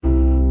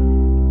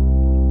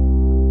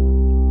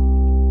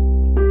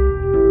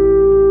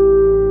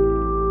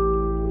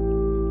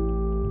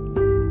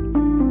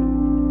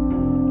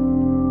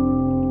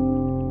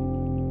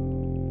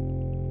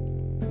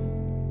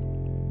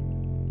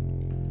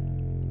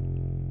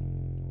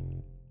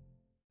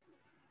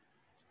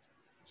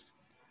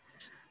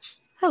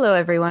Hello,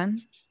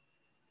 everyone.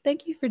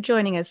 Thank you for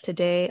joining us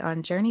today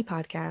on Journey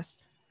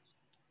Podcast.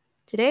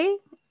 Today,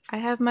 I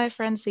have my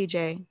friend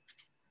CJ,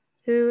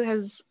 who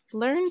has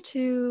learned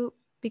to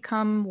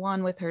become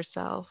one with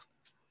herself.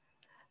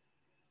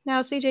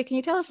 Now, CJ, can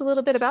you tell us a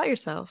little bit about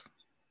yourself?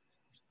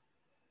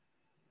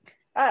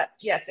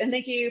 Yes, and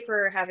thank you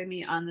for having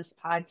me on this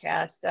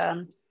podcast.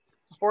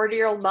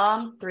 40-year-old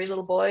mom, three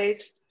little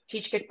boys,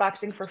 teach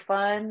kickboxing for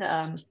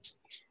fun.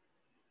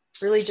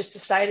 Really just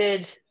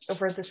decided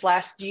over this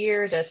last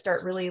year to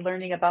start really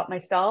learning about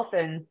myself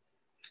and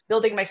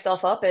building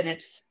myself up, and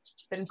it's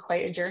been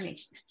quite a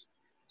journey.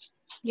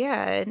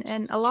 Yeah,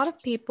 and a lot of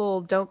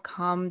people don't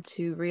come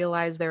to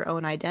realize their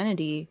own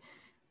identity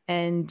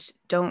and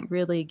don't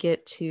really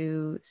get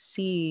to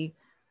see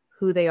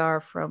who they are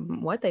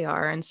from what they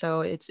are. And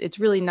so it's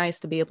really nice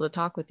to be able to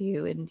talk with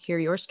you and hear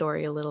your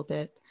story a little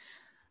bit.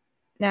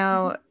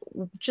 Now,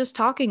 just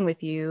talking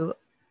with you,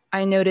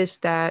 I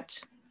noticed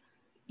that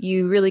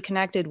you really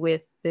connected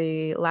with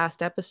the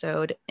last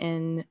episode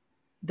in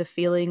the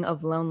feeling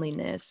of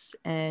loneliness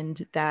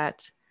and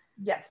that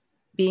Yes.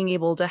 being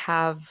able to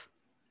have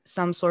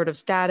some sort of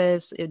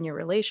status in your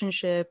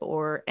relationship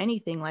or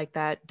anything like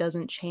that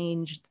doesn't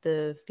change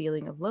the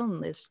feeling of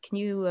loneliness. Can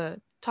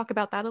you talk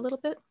about that a little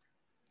bit?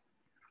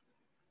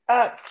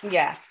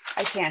 Yeah,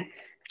 I can.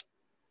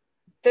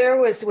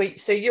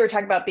 So you were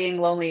talking about being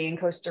lonely in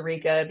Costa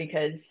Rica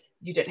because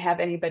you didn't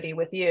have anybody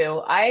with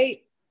you.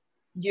 I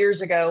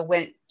years ago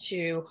went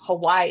to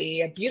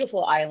Hawaii, a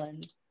beautiful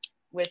island,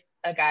 with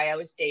a guy I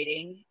was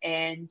dating,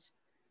 and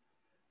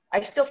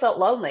I still felt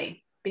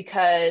lonely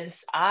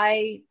because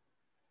I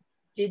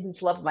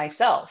didn't love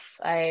myself.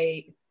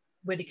 I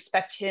would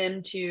expect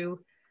him to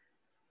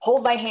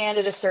hold my hand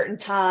at a certain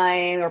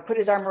time or put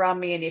his arm around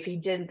me, and if he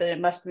didn't, then it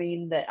must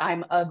mean that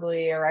I'm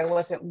ugly or I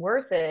wasn't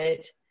worth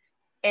it.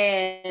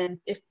 And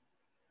if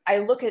I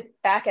look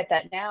back at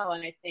that now,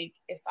 and I think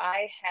if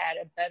I had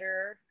a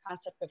better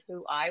concept of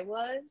who I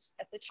was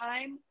at the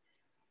time,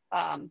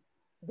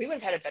 we would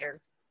have had a better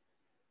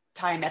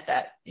time at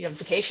that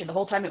vacation. The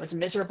whole time it was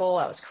miserable.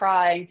 I was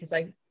crying because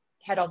I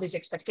had all these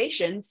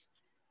expectations,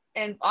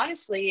 and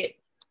honestly,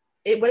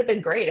 it would have been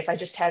great if I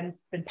just hadn't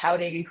been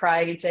pouting and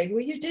crying and saying,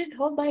 well, you didn't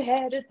hold my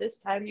hand at this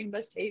time, you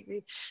must hate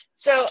me.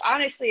 So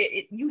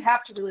honestly, you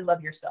have to really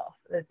love yourself.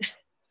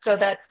 So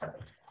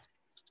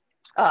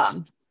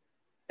um,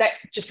 that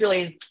just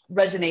really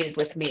resonated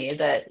with me,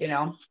 that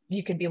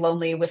you can be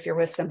lonely if you're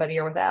with somebody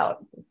or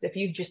without. If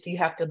you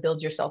have to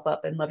build yourself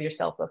up and love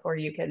yourself before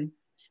you can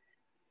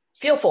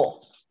feel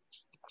full.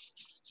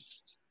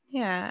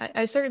 Yeah,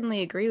 I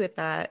certainly agree with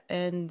that.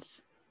 And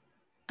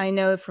I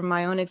know from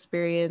my own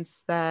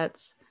experience that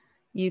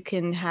you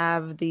can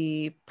have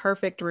the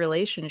perfect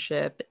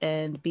relationship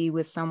and be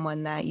with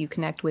someone that you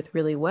connect with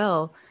really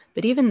well.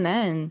 But even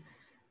then,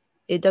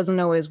 it doesn't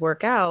always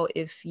work out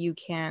if you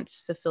can't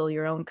fulfill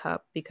your own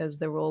cup because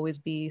there will always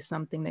be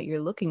something that you're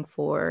looking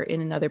for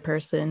in another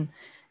person.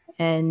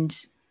 And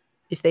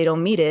if they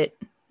don't meet it,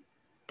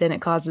 then it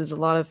causes a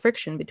lot of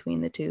friction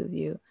between the two of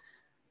you.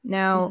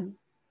 Now, Mm-hmm.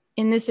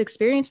 in this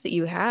experience that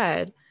you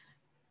had,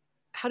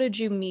 how did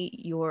you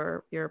meet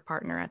your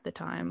partner at the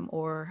time,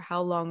 or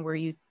how long were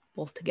you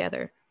both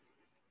together?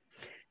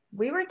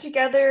 We were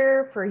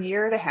together for a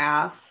year and a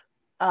half.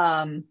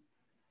 Um,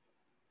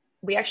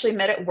 we actually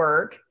met at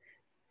work.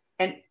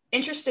 And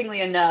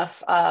interestingly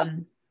enough, I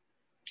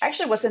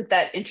actually wasn't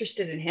that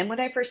interested in him when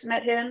I first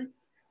met him.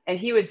 And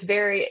he was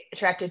very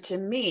attracted to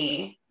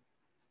me.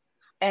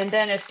 And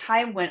then as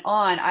time went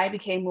on, I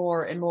became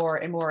more and more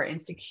and more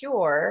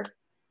insecure,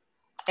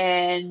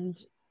 and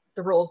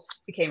the roles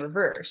became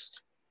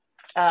reversed.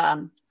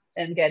 And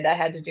again, that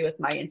had to do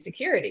with my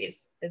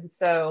insecurities. And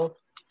so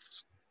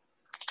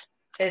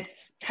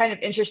it's kind of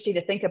interesting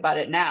to think about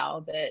it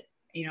now, that,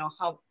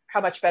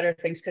 how much better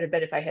things could have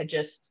been if I had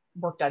just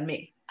worked on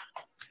me.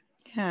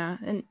 Yeah,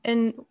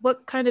 and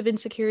what kind of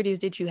insecurities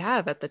did you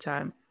have at the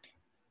time?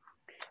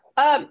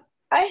 Um,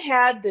 I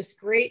had this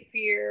great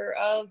fear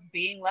of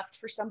being left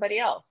for somebody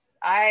else.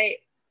 I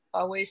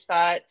always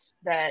thought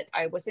that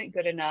I wasn't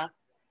good enough.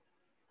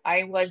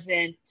 I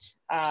wasn't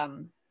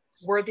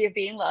worthy of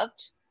being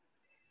loved.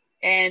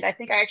 And I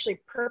think I actually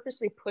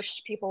purposely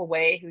pushed people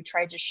away who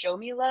tried to show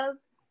me love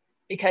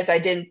because I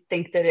didn't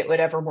think that it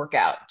would ever work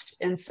out.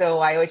 And so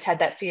I always had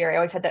that fear. I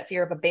always had that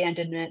fear of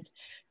abandonment.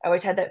 I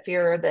always had that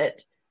fear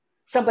that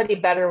somebody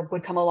better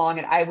would come along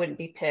and I wouldn't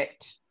be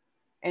picked.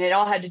 And it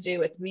all had to do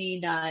with me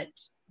not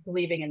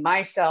believing in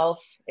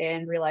myself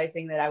and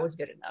realizing that I was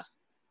good enough.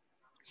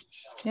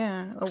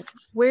 Yeah.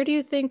 Where do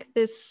you think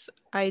this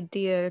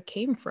idea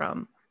came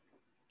from?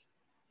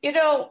 You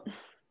know,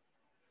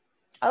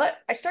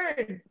 I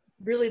started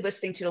really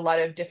listening to a lot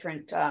of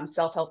different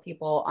self-help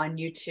people on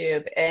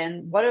YouTube,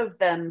 and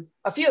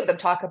a few of them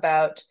talk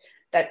about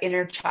that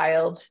inner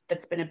child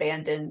that's been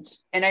abandoned.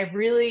 And I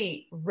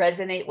really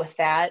resonate with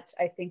that.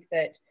 I think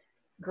that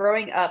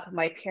growing up,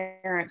 my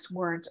parents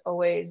weren't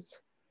always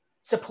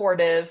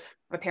supportive.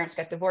 My parents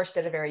got divorced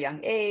at a very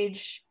young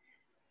age.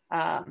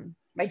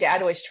 My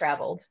dad always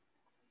traveled.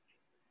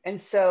 And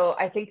so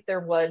I think there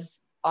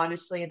was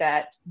honestly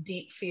that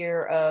deep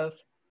fear of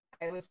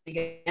I was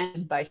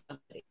abandoned by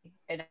somebody.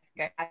 And I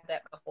think I had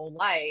that my whole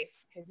life,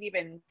 because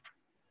even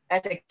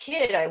as a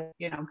kid, I,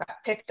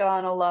 got picked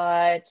on a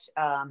lot.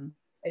 I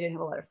didn't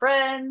have a lot of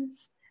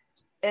friends,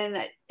 and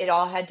it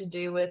all had to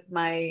do with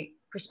my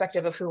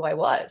perspective of who I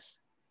was.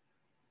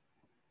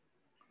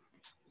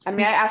 I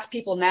mean, I ask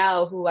people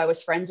now who I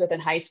was friends with in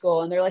high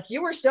school, and they're like,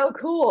 "You were so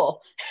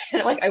cool,"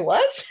 and I'm like, "I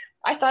was?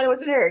 I thought I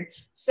was a nerd."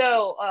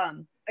 So,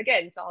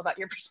 again, it's all about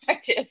your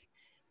perspective.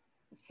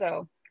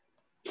 So,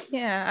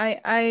 yeah,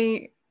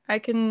 I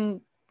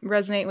can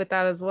resonate with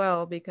that as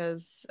well,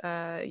 because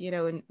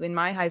in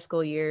my high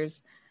school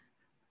years,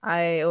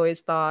 I always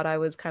thought I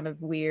was kind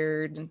of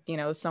weird,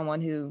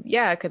 someone who,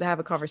 yeah, could have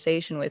a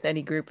conversation with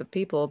any group of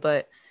people,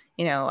 but,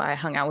 I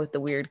hung out with the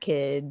weird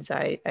kids.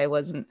 I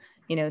wasn't,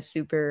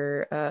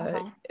 super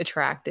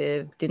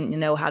attractive, didn't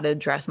know how to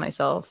dress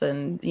myself.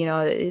 And,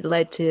 it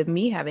led to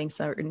me having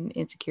certain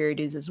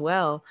insecurities as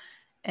well.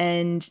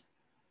 And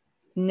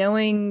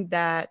knowing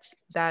that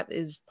that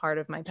is part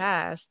of my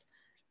past,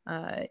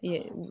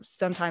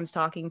 sometimes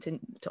talking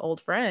to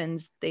old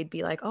friends, they'd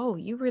be like, "Oh,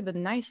 you were the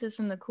nicest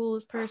and the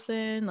coolest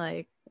person.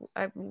 Like,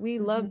 we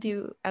loved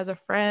you as a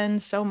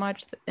friend so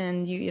much,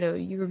 and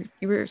you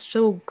were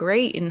so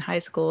great in high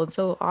school and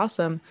so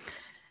awesome."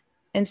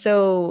 And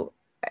so,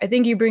 I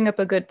think you bring up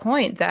a good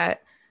point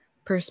that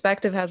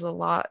perspective has a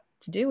lot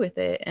to do with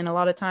it, and a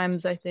lot of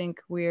times, I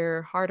think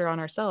we're harder on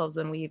ourselves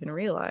than we even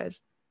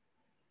realize.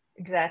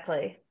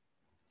 Exactly.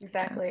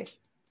 Yeah.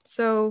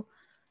 So,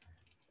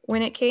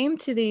 when it came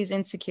to these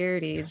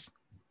insecurities,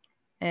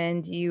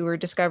 and you were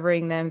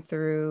discovering them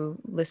through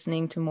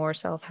listening to more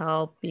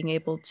self-help, being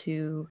able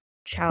to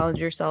challenge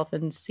yourself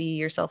and see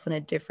yourself in a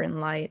different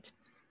light,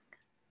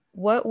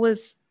 what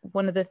was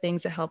one of the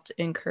things that helped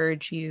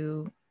encourage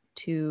you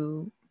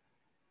to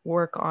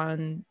work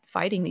on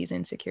fighting these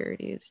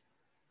insecurities?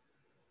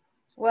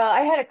 Well,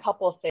 I had a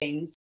couple of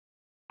things.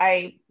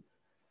 I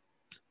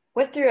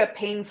went through a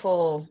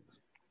painful,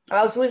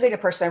 I was losing a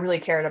person I really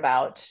cared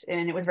about,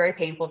 and it was very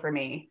painful for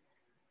me.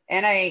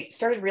 And I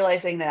started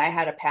realizing that I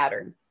had a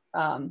pattern.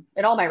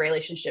 In all my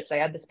relationships, I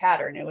had this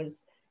pattern. It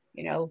was,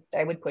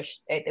 I would push,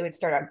 it would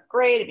start out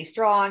great, it'd be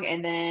strong,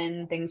 and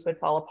then things would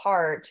fall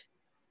apart.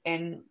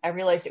 And I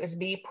realized it was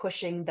me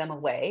pushing them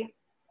away.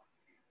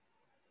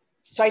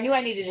 So I knew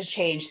I needed to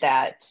change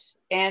that.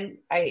 And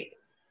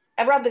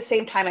around the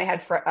same time, I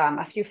had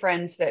a few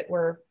friends that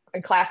were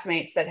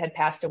classmates that had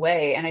passed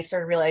away. And I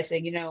started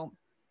realizing,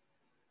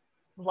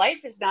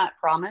 life is not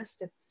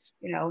promised. It's,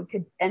 it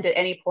could end at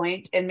any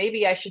point. And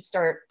maybe I should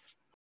start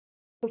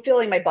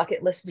fulfilling my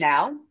bucket list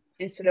now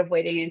instead of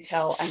waiting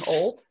until I'm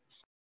old.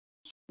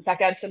 In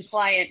fact, I had some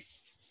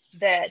clients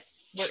that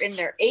were in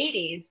their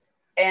 80s,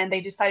 and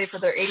they decided for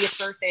their 80th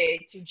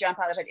birthday to jump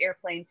out of an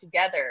airplane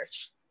together.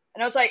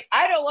 And I was like,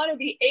 I don't want to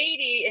be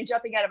 80 and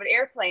jumping out of an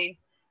airplane.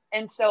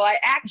 And so I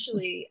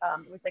actually,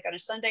 it was like on a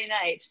Sunday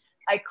night,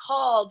 I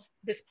called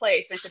this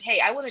place and I said, "Hey,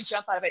 I want to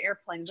jump out of an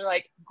airplane." They're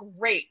like,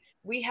 "Great.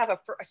 We have a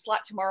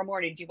slot tomorrow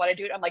morning. Do you want to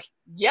do it?" I'm like,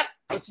 "Yep,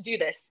 let's do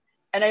this."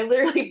 And I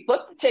literally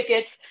booked the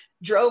tickets,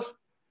 drove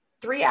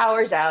 3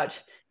 hours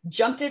out,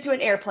 jumped into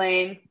an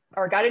airplane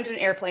or got into an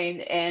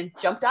airplane and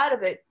jumped out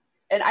of it.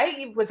 And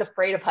I was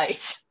afraid of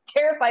heights,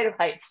 terrified of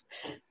heights.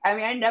 I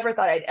mean, I never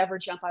thought I'd ever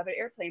jump out of an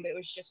airplane, but it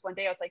was just one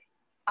day I was like,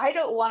 I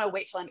don't want to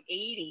wait till I'm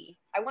 80.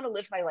 I want to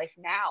live my life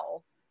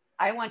now.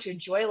 I want to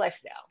enjoy life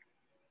now.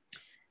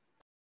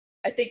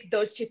 I think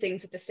those two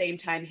things at the same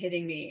time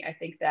hitting me, I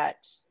think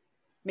that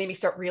made me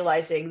start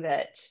realizing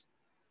that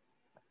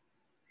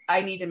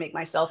I need to make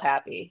myself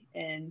happy.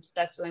 And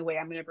that's the only way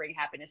I'm going to bring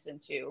happiness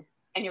into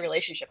any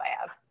relationship I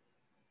have.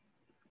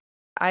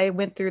 I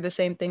went through the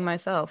same thing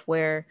myself,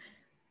 where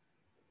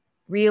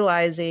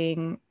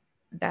realizing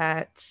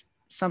that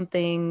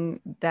something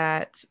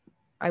that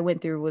I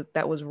went through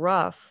that was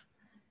rough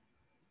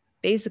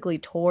basically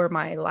tore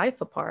my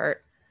life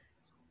apart.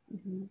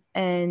 Mm-hmm.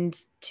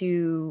 And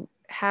to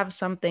have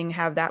something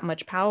have that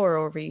much power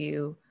over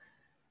you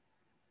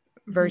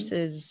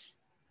versus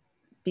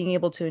being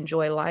able to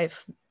enjoy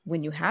life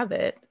when you have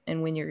it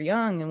and when you're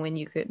young and when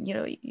you could,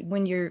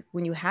 when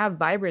you have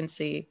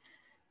vibrancy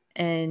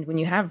and when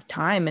you have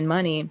time and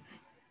money,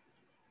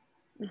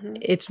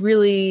 it's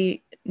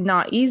really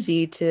not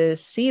easy to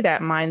see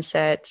that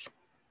mindset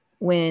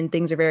when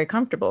things are very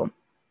comfortable.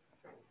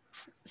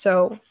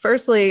 So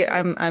firstly,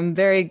 I'm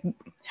very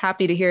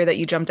happy to hear that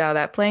you jumped out of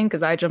that plane,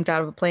 because I jumped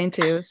out of a plane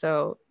too.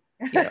 So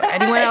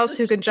anyone else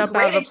who can jump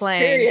out of a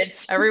plane,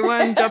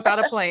 everyone jump out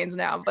of planes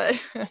now. But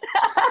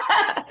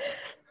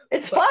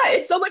it's fun.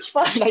 It's so much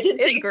fun. I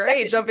didn't. It's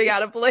great jumping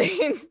out of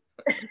planes.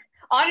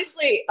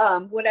 Honestly,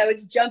 when I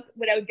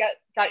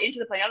got into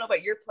the plane, I don't know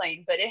about your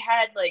plane, but it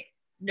had like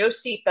no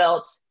seat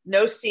belts,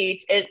 no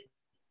seats.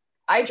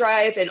 I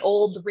drive an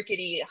old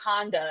rickety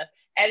Honda,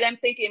 and I'm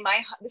thinking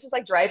this is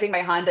like driving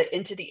my Honda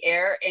into the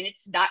air, and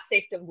it's not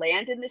safe to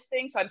land in this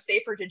thing. So I'm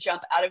safer to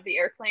jump out of the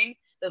airplane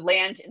than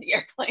land in the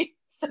airplane.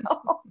 So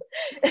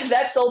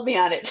that sold me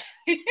on it.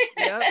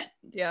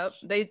 Yep.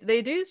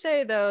 They do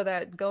say though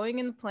that going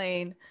in the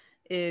plane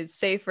is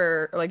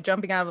safer, like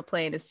jumping out of a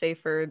plane is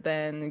safer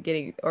than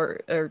getting,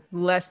 or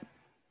less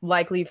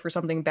likely for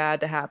something bad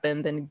to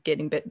happen than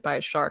getting bit by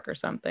a shark or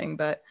something.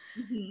 But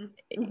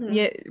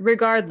yeah,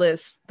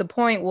 regardless, the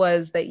point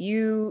was that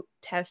you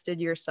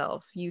tested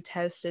yourself, you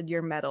tested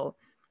your mettle.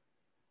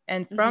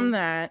 And from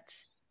that,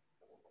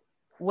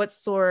 what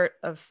sort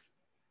of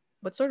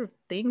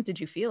things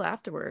did you feel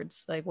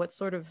afterwards? Like what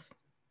sort of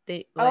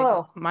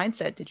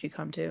mindset did you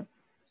come to?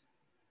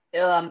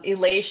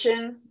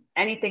 Elation,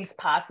 anything's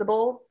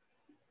possible.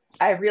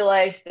 I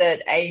realized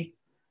that I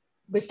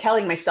was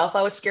telling myself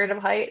I was scared of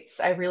heights.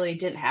 I really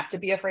didn't have to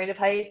be afraid of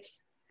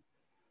heights.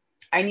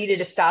 I needed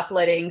to stop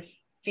letting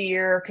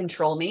fear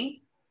control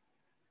me.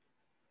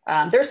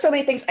 There's so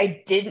many things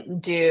I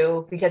didn't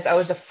do because I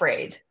was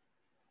afraid.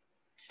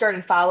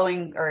 Started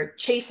following or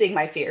chasing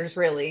my fears,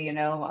 really,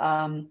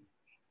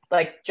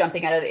 like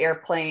jumping out of the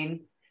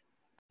airplane.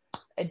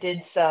 I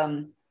did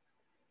some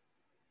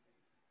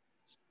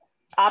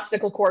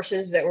obstacle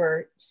courses that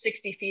were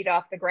 60 feet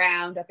off the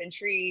ground, up in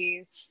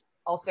trees.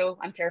 Also,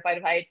 I'm terrified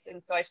of heights.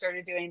 And so I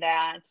started doing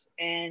that.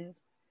 And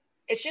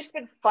it's just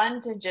been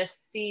fun to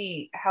just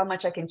see how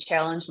much I can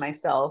challenge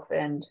myself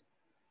and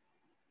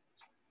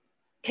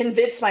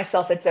convince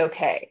myself it's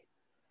okay.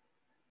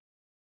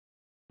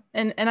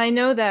 And I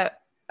know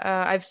that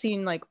I've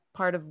seen like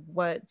part of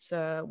what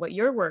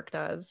your work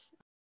does,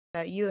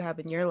 that you have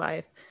in your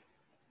life.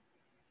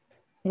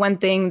 One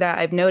thing that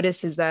I've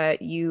noticed is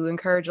that you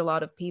encourage a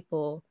lot of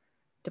people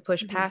to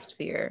push past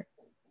fear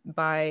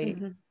by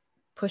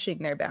pushing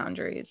their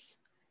boundaries.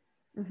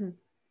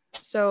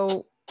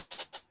 So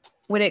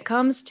when it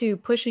comes to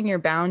pushing your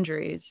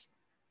boundaries,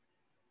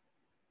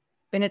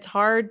 and it's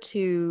hard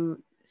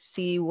to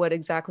see what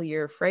exactly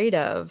you're afraid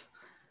of,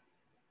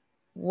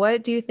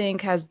 what do you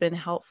think has been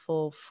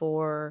helpful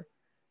for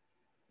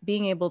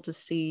being able to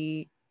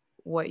see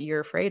what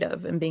you're afraid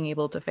of and being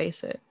able to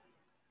face it?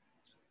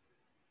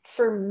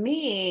 For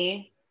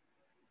me,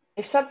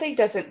 if something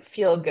doesn't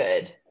feel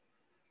good,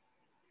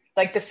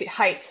 like the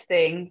heights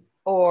thing,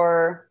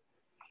 or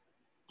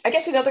I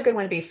guess another good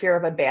one would be fear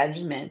of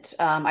abandonment.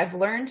 I've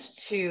learned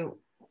to,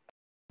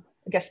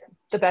 I guess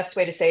the best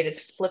way to say it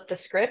is flip the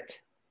script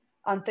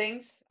on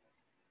things.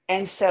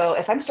 And so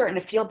if I'm starting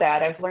to feel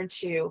bad, I've learned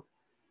to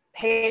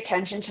pay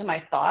attention to my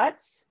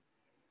thoughts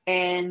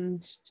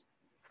and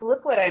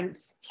flip what I'm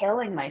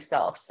telling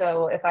myself.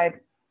 So if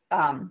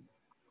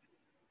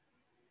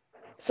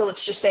so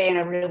let's just say in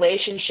a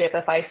relationship,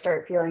 if I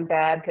start feeling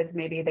bad because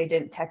maybe they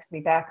didn't text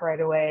me back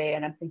right away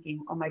and I'm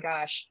thinking, oh my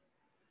gosh,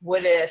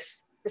 what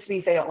if this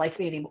means they don't like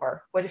me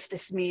anymore? What if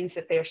this means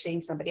that they're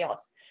seeing somebody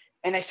else?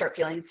 And I start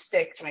feeling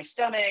sick to my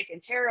stomach and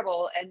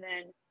terrible. And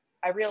then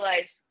I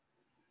realize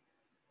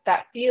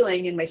that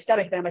feeling in my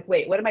stomach. Then I'm like,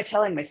 wait, what am I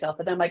telling myself?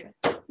 And then I'm like,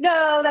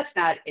 no, that's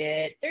not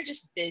it. They're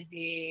just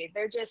busy.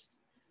 They're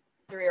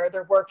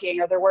working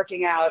or they're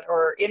working out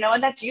or,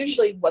 and that's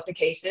usually what the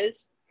case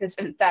is. Because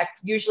in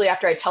fact, usually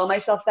after I tell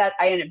myself that,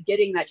 I end up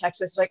getting that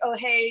text message like, oh,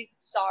 hey,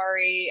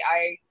 sorry,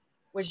 I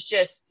was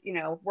just,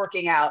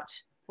 working out.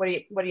 What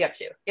are you up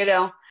to?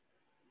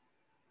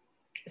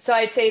 So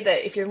I'd say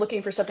that if you're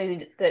looking for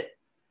something that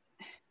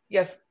you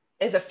have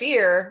as a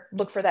fear,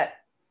 look for that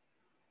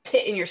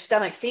pit in your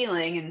stomach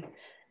feeling and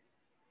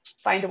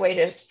find a way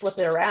to flip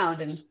it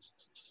around and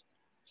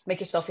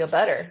make yourself feel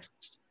better.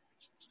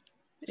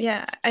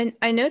 Yeah,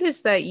 I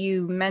noticed that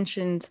you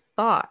mentioned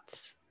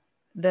thoughts,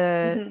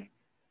 the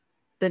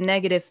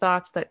negative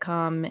thoughts that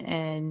come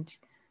and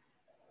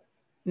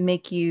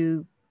make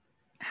you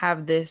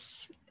have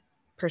this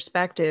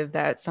perspective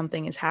that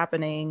something is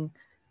happening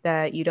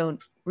that you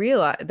don't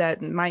realize,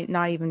 that might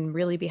not even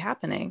really be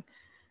happening.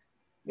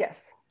 Yes.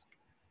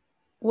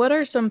 What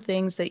are some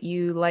things that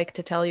you like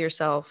to tell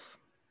yourself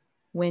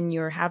when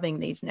you're having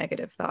these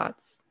negative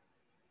thoughts?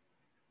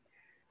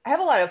 I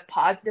have a lot of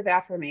positive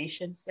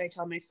affirmations that I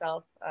tell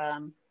myself.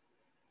 I'm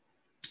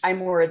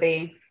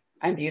worthy.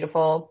 I'm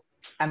beautiful.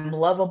 I'm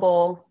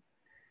lovable.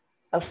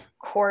 Of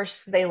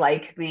course they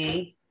like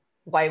me.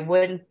 Why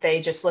wouldn't they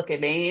just look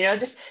at me?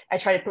 Just I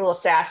try to put a little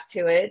sass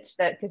to it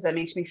because that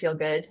makes me feel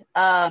good.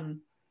 Or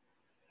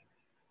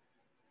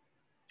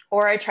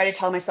I try to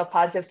tell myself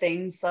positive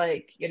things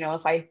like,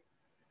 if I,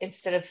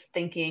 instead of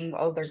thinking,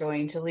 oh, they're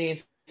going to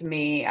leave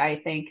me, I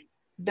think,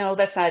 no,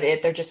 that's not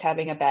it. They're just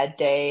having a bad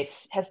day.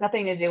 It has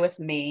nothing to do with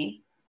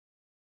me.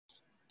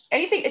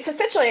 It's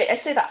essentially, I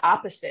say the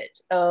opposite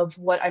of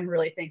what I'm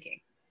really thinking.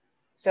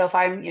 So if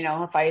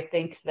I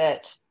think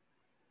that,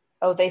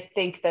 oh, they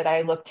think that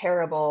I look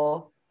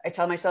terrible, I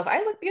tell myself,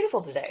 I look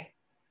beautiful today.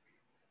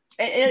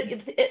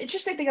 And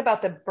interesting thing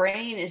about the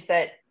brain is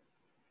that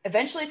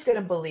eventually it's going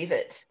to believe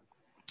it.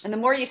 And the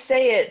more you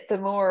say it, the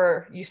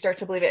more you start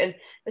to believe it. And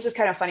this is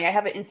kind of funny. I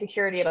have an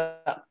insecurity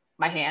about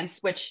my hands,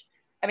 which,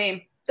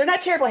 they're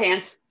not terrible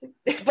hands,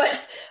 but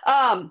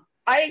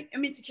I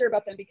am insecure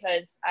about them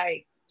because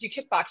I do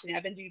kickboxing.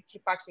 I've been doing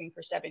kickboxing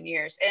for 7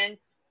 years. And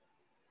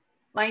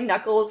my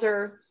knuckles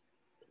are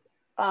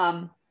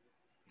a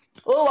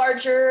little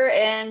larger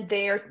and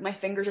my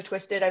fingers are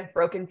twisted. I've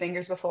broken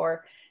fingers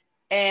before.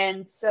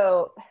 And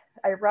so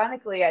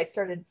ironically, I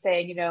started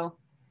saying,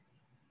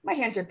 my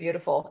hands are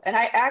beautiful. And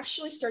I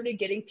actually started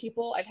getting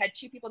people, I've had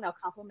 2 people now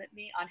compliment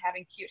me on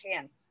having cute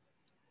hands.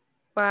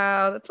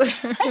 Wow, that's So,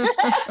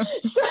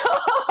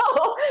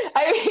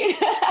 I mean,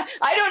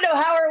 I don't know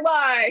how or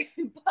why,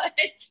 but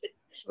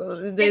well,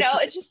 it's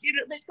it's just,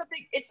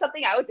 it's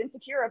something I was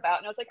insecure about.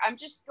 And I was like, I'm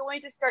just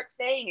going to start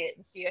saying it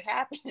and see what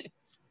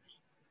happens.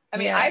 I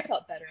mean, I yeah.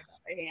 felt better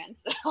about my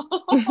hands. So.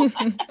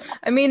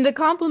 I mean, the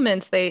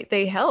compliments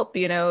they help,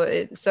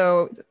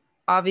 so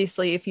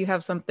obviously if you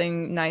have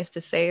something nice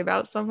to say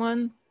about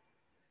someone,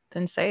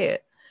 then say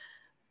it.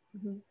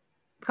 Mm-hmm.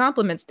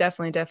 Compliments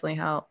definitely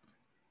help.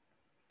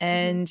 Mm-hmm.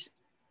 And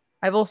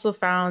I've also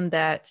found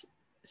that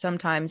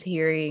sometimes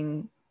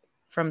hearing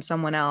from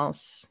someone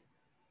else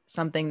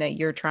something that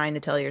you're trying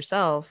to tell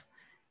yourself,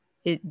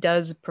 it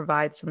does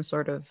provide some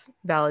sort of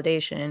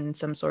validation,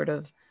 some sort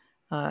of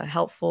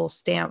helpful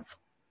stamp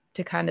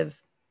to kind of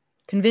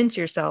convince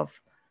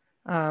yourself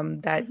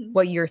that Mm-hmm.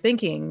 what you're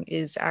thinking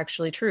is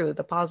actually true.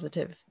 The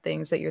positive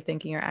things that you're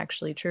thinking are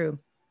actually true.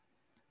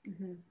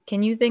 Mm-hmm.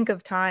 Can you think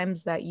of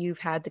times that you've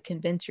had to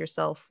convince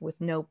yourself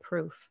with no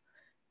proof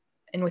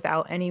and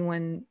without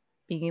anyone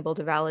being able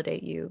to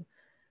validate you,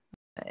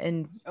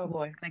 and Oh what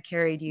boy. kind of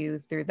carried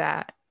you through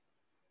that?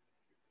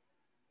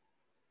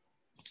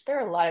 There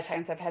are a lot of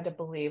times I've had to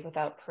believe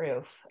without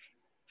proof.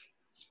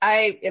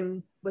 I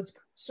was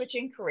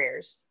switching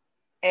careers,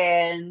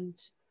 and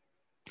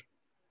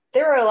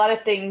there were a lot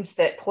of things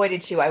that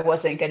pointed to I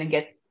wasn't going to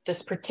get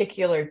this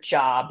particular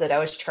job that I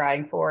was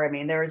trying for. I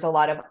mean, there was a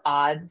lot of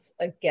odds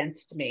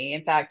against me.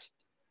 In fact,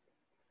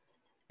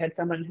 I had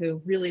someone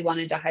who really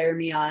wanted to hire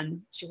me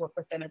on to work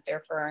with them at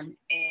their firm,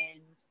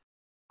 and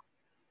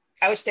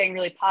I was staying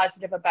really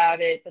positive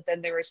about it, but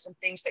then there were some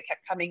things that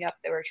kept coming up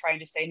that were trying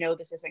to say, no,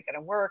 this isn't going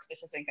to work.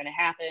 This isn't going to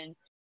happen.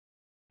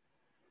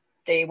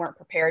 They weren't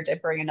prepared to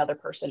bring another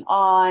person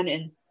on.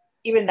 And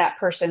even that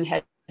person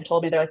had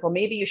told me, they're like, well,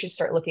 maybe you should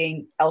start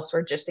looking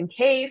elsewhere just in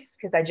case,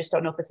 because I just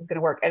don't know if this is going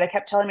to work. And I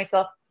kept telling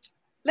myself,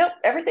 nope,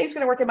 everything's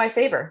going to work in my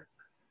favor.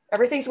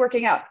 Everything's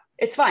working out.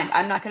 It's fine.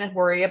 I'm not going to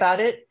worry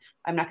about it.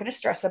 I'm not going to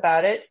stress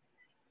about it.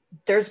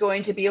 There's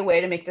going to be a way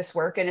to make this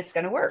work and it's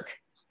going to work.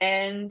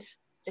 And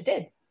it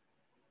did.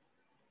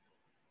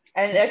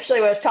 And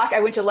actually, when I was talking,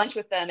 I went to lunch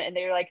with them and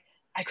they were like,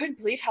 I couldn't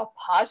believe how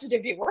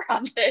positive you were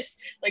on this.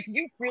 Like,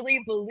 you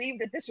really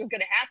believed that this was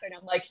going to happen.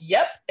 I'm like,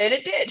 yep, and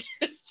it did.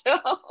 So,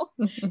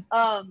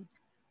 um,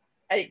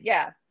 I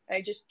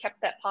just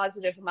kept that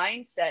positive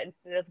mindset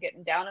instead of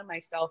getting down on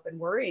myself and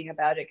worrying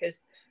about it,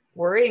 because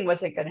worrying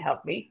wasn't going to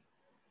help me.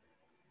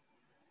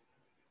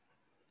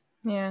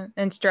 Yeah,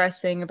 and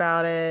stressing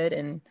about it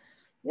and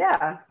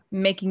Yeah.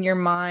 making your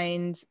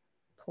mind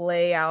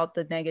play out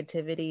the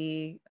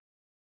negativity.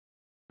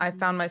 I Mm-hmm.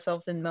 found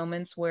myself in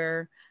moments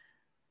where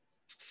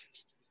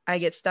I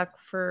get stuck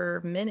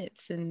for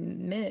minutes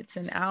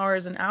and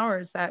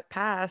hours that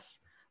pass,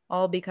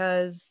 all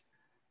because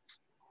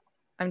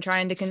I'm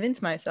trying to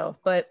convince myself.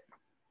 But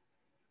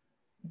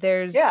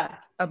there's Yeah.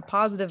 a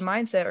positive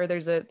mindset, or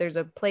there's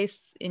a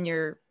place in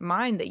your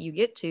mind that you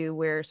get to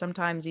where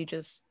sometimes you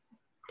just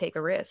take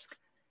a risk,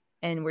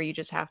 and where you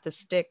just have to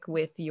stick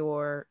with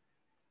your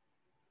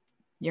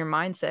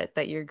mindset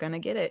that you're gonna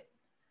get it.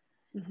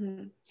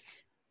 Mm-hmm.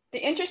 The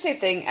interesting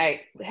thing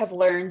I have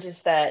learned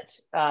is that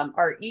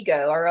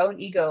our own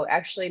ego,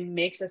 actually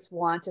makes us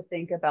want to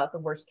think about the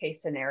worst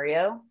case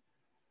scenario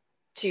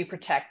to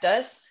protect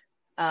us.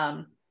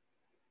 Um,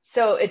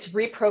 so it's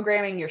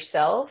reprogramming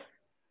yourself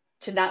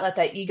to not let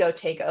that ego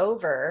take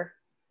over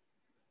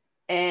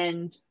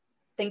and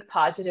think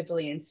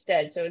positively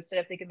instead. So instead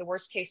of thinking the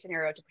worst case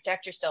scenario to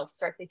protect yourself,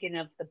 start thinking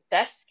of the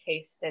best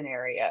case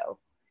scenario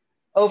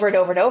over and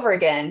over and over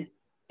again.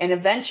 And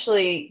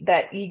eventually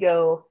that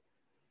ego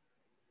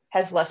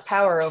has less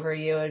power over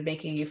you and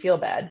making you feel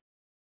bad.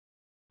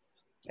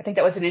 I think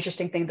that was an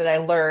interesting thing that I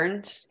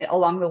learned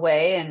along the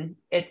way. And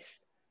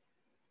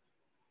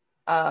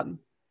um,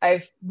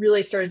 I've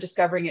really started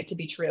discovering it to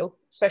be true,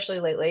 especially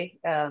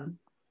lately. Anytime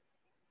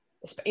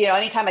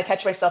I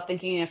catch myself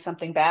thinking of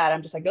something bad,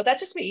 I'm just like, oh,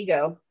 that's just my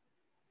ego.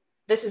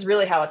 This is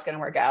really how it's going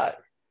to work out.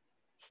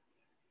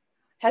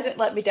 Hasn't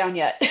let me down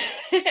yet.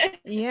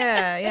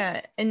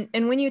 Yeah.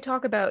 And when you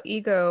talk about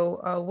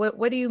ego,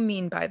 what do you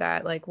mean by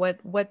that? Like what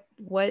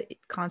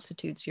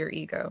constitutes your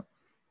ego?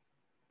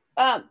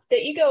 The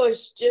ego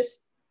is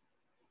just,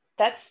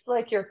 that's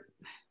like your,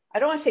 I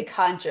don't want to say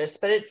conscious,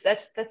 but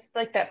that's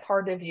like that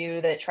part of you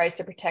that tries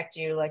to protect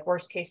you, like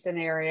worst case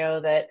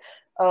scenario, that,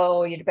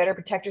 oh, you'd better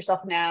protect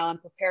yourself now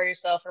and prepare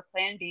yourself for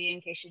plan B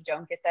in case you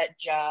don't get that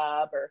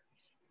job, or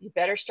you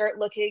better start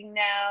looking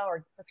now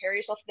or prepare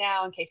yourself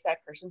now in case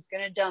that person's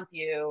going to dump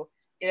you.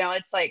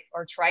 It's like,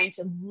 or trying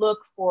to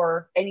look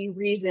for any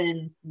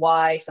reason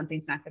why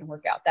something's not going to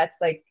work out. That's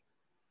like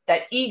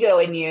that ego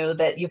in you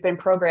that you've been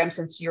programmed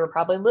since you were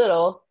probably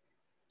little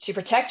to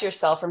protect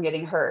yourself from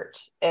getting hurt.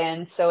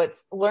 And so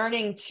it's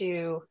learning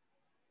to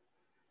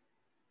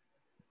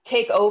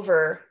take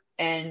over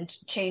and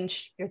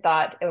change your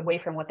thought away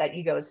from what that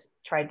ego is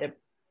trying to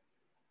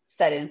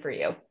set in for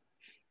you.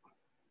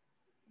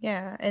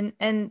 Yeah.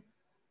 And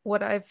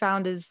what I've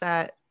found is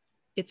that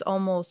it's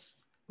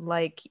almost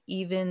like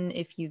even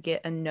if you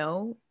get a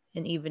no,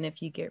 and even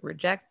if you get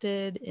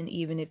rejected, and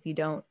even if you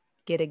don't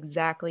get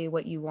exactly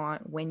what you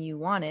want when you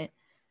want it,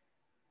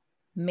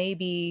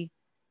 maybe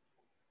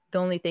the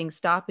only thing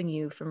stopping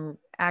you from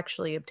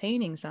actually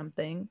obtaining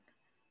something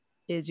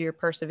is your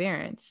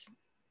perseverance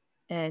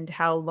and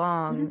how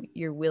long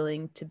you're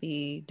willing to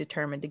be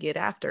determined to get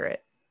after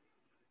it.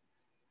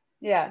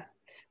 Yeah.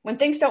 When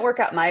things don't work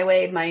out my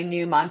way, my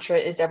new mantra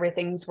is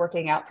everything's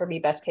working out for me,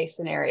 best case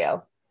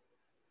scenario.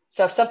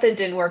 So if something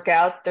didn't work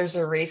out, there's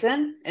a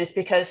reason, and it's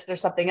because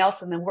there's something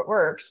else and then what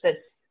works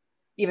that's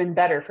even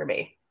better for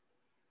me.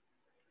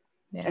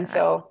 Yeah. And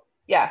so,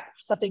 yeah,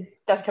 if something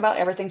doesn't come out,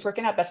 everything's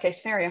working out, best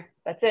case scenario.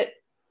 That's it.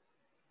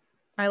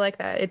 I like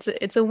that.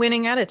 It's a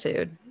winning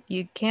attitude.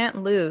 You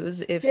can't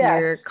lose if Yeah.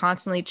 you're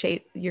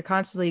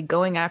constantly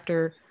going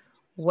after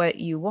what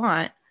you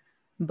want,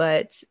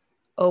 but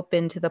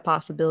open to the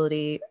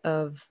possibility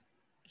of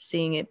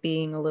seeing it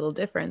being a little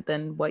different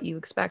than what you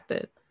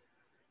expected.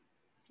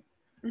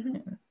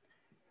 Mm-hmm.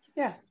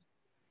 Yeah.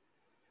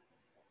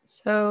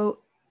 So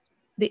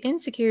the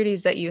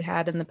insecurities that you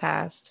had in the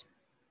past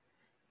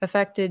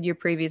affected your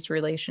previous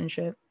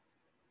relationship.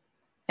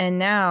 And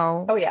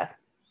now Oh, yeah.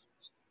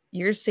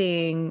 you're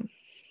seeing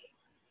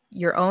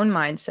your own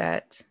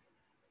mindset,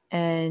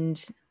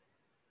 and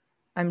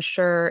I'm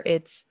sure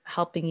it's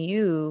helping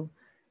you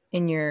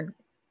in your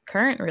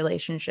current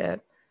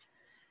relationship.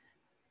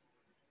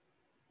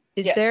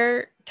 Is Yes.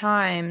 there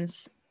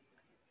times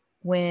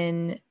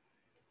when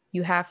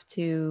you have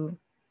to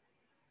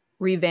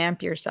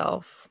revamp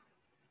yourself?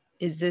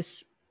 Is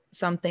this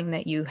something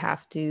that you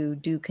have to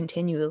do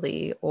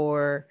continually,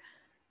 or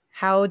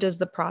how does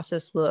the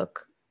process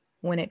look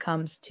when it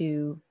comes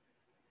to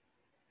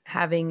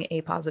having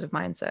a positive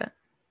mindset?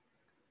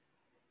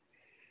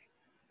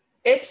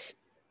 It's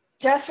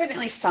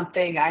definitely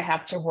something I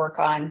have to work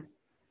on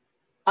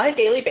a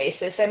daily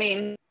basis. I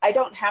mean, I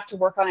don't have to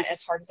work on it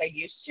as hard as I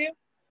used to.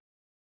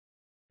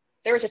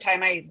 There was a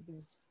time I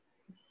was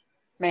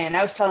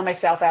telling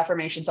myself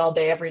affirmations all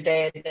day, every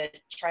day to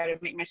try to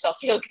make myself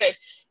feel good.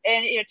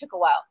 And it took a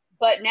while.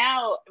 But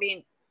now, I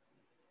mean,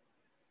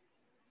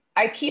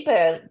 I keep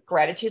a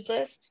gratitude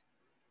list.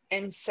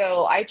 And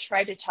so I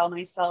try to tell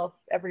myself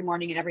every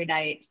morning and every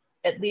night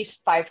at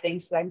least 5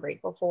 things that I'm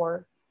grateful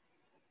for.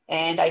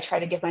 And I try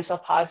to give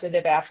myself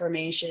positive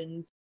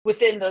affirmations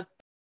within the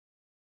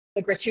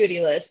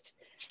gratuity list.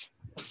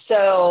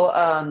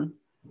 So,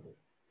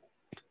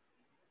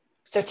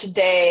 so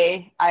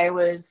today I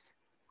was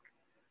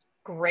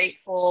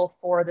grateful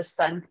for the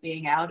sun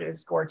being out. It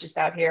was gorgeous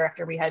out here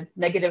after we had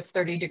negative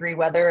 30-degree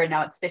weather, and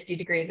now it's 50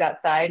 degrees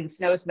outside and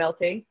snow is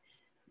melting.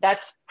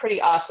 That's pretty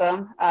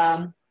awesome.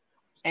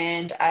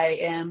 And I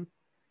am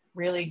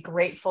really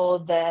grateful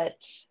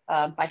that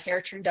my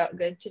hair turned out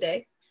good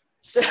today.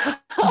 So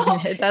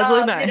It does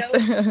look nice.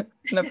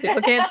 No,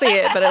 people can't see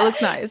it, but it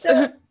looks nice.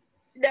 So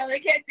no, they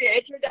can't see it.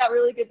 It turned out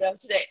really good though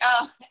today.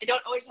 I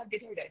don't always have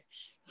good hair days,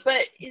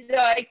 but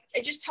I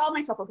just tell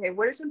myself, okay,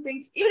 what are some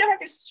things, even if I have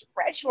to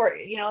stretch for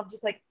it, I'm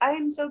just like, I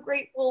am so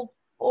grateful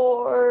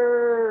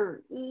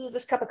for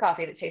this cup of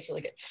coffee that tastes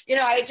really good.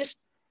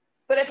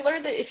 But I've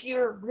learned that if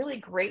you're really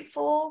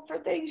grateful for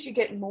things, you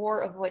get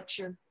more of what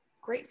you're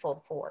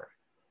grateful for.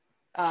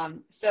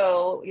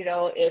 So,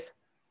 if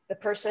the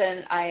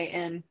person I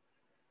am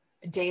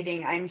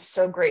dating, I'm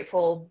so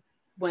grateful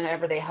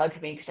whenever they hug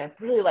me because I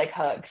really like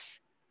hugs.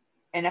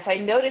 And if I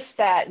notice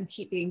that and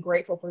keep being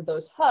grateful for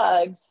those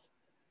hugs,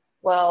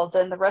 well,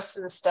 then the rest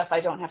of the stuff I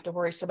don't have to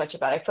worry so much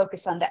about. I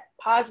focus on that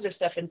positive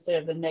stuff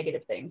instead of the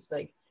negative things.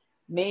 Like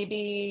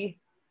maybe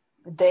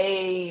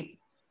they,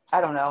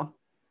 I don't know,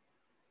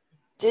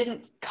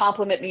 didn't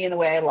compliment me in the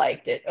way I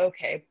liked it.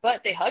 Okay,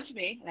 but they hugged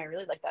me and I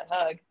really like that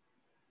hug.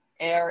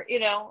 Or,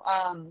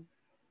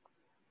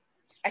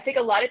 I think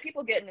a lot of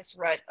people get in this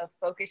rut of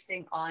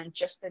focusing on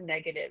just the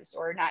negatives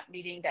or not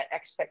meeting that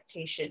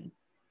expectation.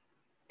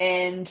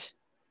 And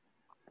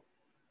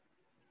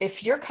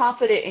if you're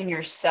confident in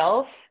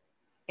yourself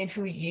and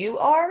who you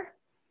are,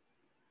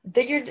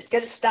 then you're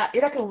going to stop.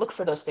 You're not going to look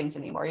for those things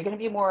anymore. You're going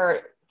to be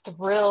more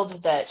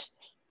thrilled that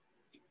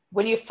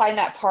when you find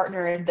that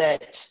partner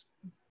that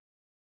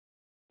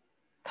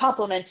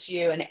complements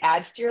you and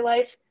adds to your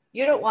life,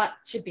 you don't want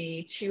to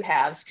be two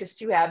halves because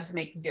two halves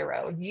make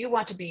zero. You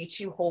want to be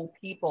two whole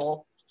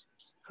people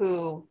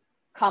who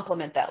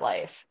complement that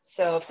life.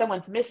 So if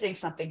someone's missing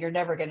something, you're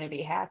never going to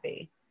be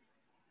happy.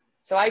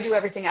 So I do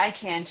everything I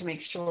can to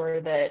make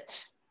sure that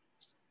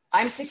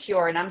I'm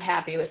secure and I'm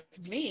happy with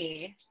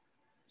me.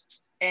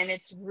 And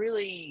it's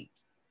really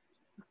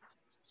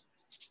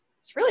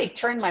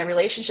turned my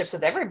relationships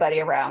with everybody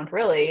around,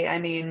 really. I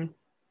mean,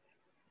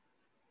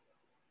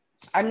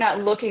 I'm not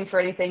looking for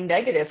anything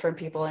negative from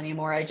people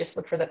anymore. I just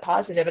look for the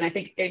positive. And I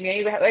think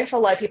maybe I have a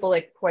lot of people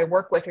like who I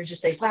work with are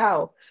just say,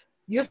 wow,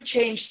 you've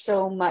changed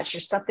so much.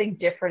 There's something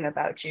different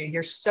about you.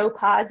 You're so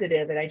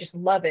positive, and I just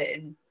love it.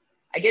 And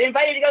I get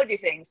invited to go do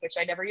things, which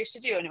I never used to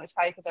do. And it was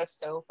probably because I was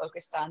so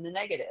focused on the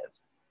negative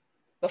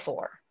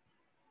before.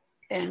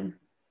 And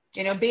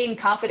Being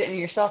confident in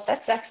yourself,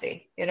 that's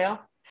sexy, It's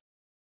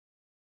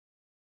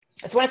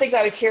one of the things I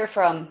always hear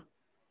from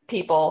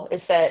people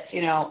is that,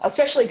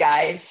 especially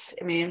guys,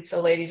 I mean,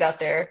 so ladies out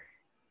there,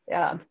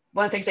 one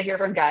of the things I hear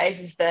from guys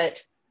is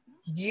that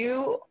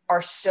you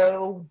are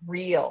so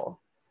real.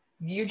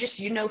 You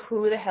know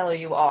who the hell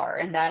you are.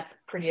 And that's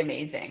pretty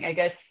amazing. I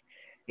guess,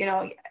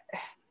 I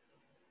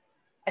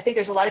think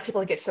there's a lot of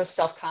people that get so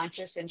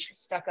self-conscious and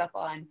stuck up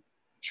on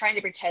trying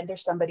to pretend they're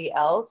somebody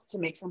else to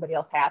make somebody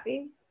else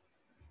happy,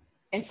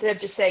 instead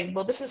of just saying,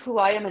 well, this is who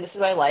I am and this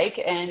is what I like.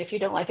 And if you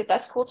don't like it,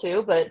 that's cool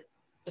too, but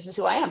this is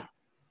who I am.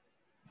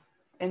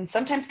 And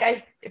sometimes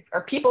guys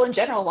or people in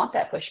general want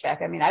that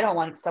pushback. I mean, I don't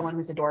want someone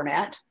who's a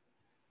doormat.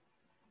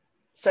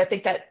 So I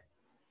think that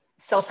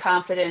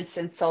self-confidence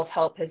and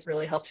self-help has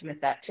really helped me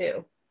with that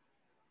too.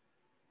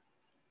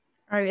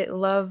 I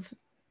love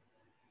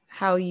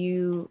how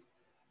you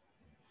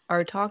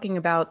are talking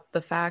about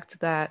the fact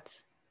that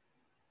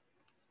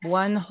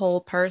one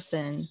whole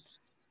person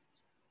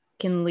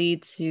can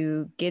lead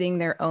to getting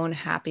their own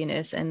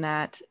happiness, and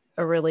that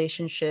a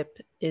relationship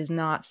is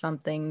not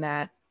something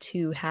that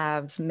two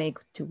halves make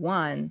to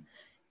one.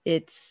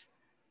 It's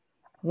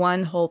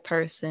one whole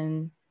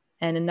person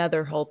and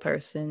another whole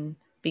person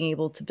being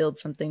able to build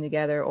something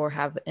together or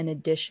have an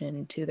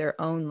addition to their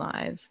own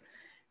lives.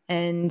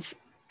 And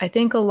I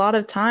think a lot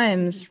of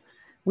times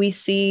we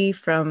see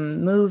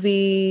from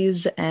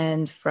movies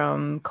and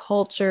from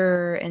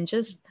culture and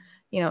just,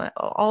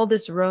 all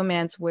this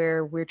romance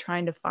where we're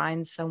trying to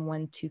find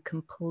someone to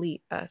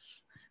complete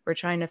us. We're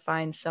trying to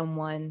find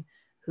someone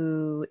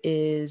who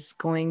is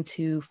going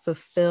to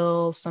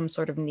fulfill some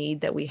sort of need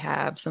that we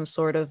have, some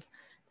sort of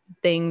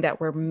thing that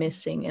we're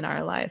missing in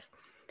our life.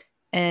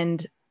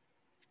 And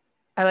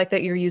I like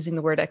that you're using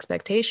the word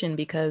expectation,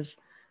 because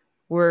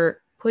we're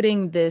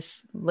putting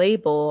this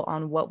label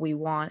on what we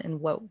want and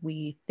what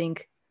we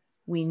think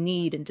we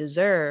need and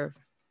deserve.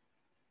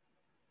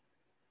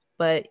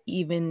 But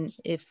even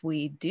if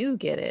we do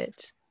get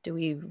it, do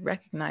we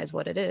recognize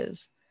what it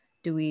is?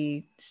 Do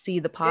we see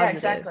the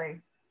positive? Yeah,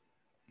 exactly.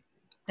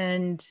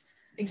 And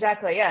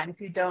exactly, yeah. And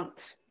if you don't,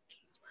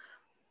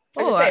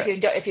 I just say,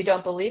 if you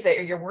don't believe it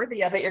or you're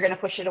worthy of it, you're going to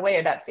push it away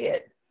or not see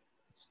it.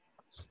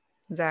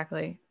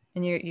 Exactly.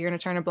 And you're going to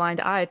turn a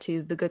blind eye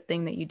to the good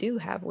thing that you do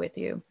have with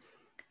you.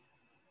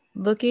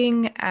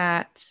 Looking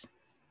at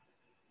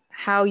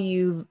how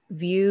you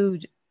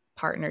viewed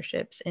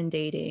partnerships and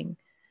dating,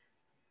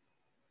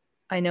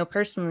 I know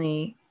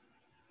personally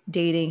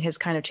dating has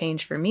kind of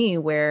changed for me,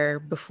 where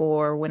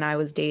before, when I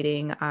was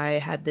dating, I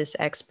had this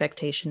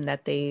expectation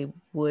that they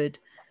would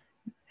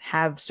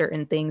have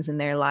certain things in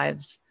their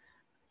lives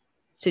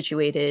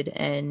situated.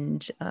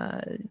 And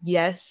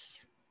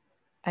yes,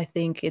 I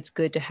think it's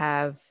good to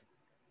have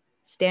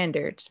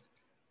standards,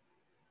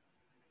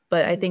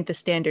 but I think the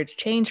standards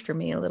changed for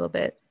me a little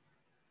bit.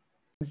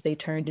 They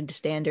turned into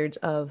standards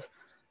of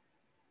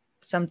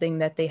something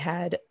that they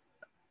had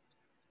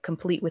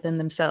complete within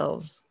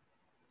themselves: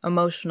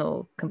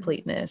 emotional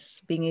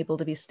completeness, being able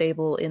to be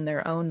stable in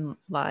their own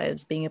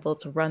lives, being able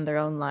to run their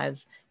own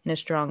lives in a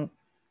strong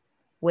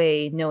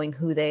way, knowing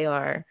who they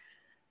are.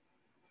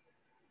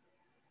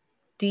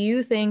 Do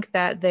you think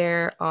that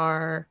there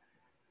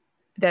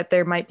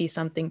might be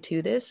something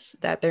to this,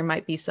 that there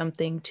might be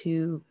something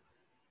to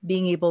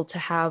being able to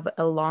have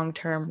a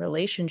long-term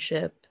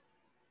relationship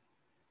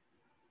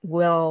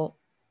while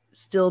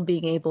still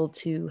being able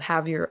to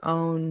have your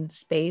own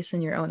space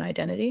and your own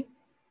identity?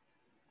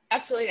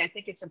 Absolutely. I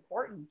think it's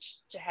important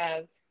to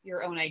have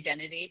your own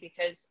identity,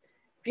 because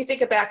if you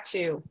think back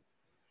to,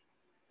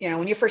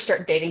 when you first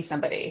start dating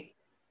somebody,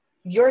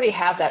 you already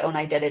have that own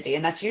identity.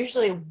 And that's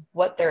usually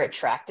what they're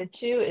attracted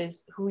to,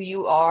 is who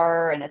you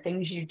are and the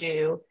things you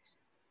do.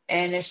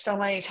 And there's so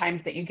many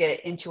times that you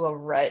get into a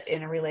rut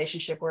in a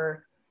relationship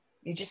where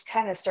you just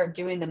kind of start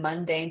doing the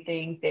mundane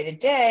things day to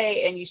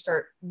day, and you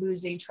start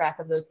losing track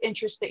of those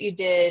interests that you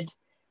did,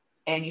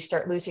 and you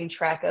start losing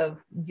track of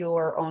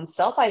your own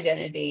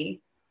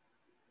self-identity.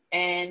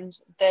 And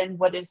then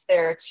what is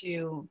there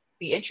to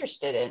be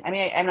interested in? I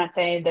mean, I'm not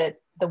saying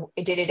that the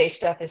day-to-day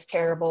stuff is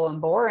terrible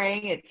and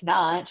boring. It's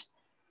not.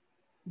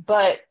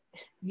 But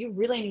you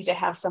really need to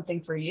have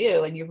something for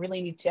you, and you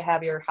really need to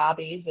have your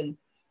hobbies, and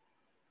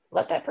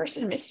let that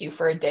person miss you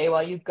for a day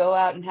while you go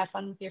out and have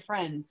fun with your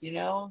friends.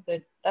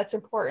 That's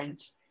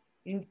important,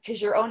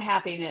 because your own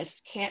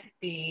happiness can't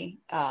be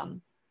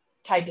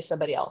tied to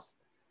somebody else.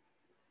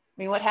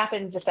 I mean, what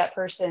happens if that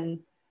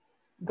person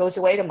goes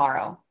away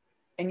tomorrow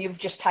and you've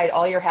just tied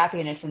all your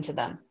happiness into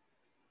them?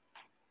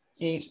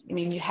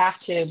 You have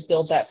to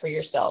build that for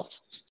yourself.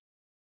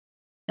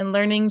 And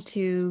learning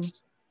to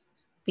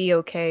be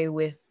okay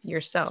with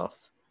yourself.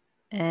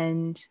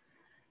 And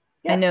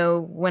yes. I know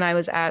when I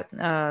was at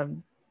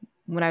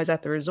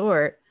the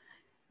resort,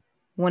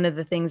 one of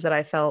the things that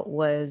I felt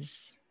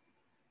was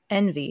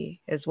envy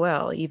as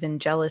well, even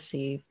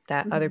jealousy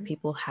that other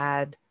people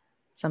had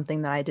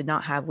something that I did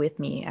not have with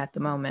me at the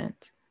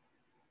moment.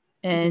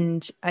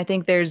 And I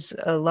think there's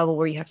a level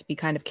where you have to be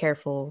kind of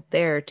careful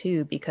there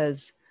too,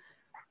 because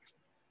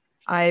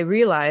I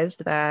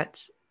realized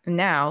that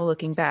now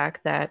looking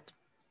back that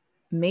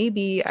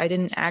maybe I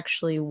didn't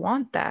actually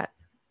want that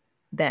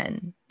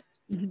then.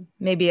 Mm-hmm.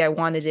 Maybe I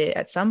wanted it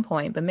at some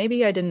point, but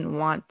maybe I didn't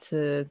want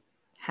to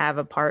have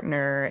a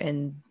partner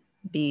and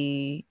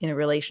be in a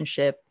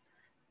relationship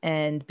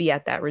and be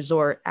at that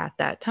resort at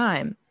that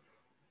time.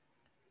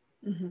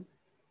 Mm-hmm.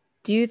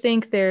 Do you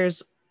think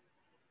there's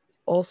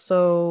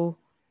also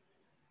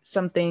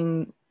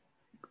something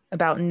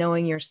about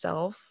knowing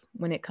yourself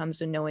when it comes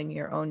to knowing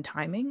your own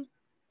timing?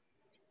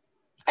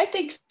 I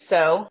think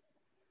so.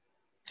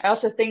 I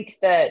also think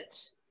that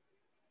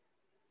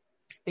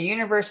the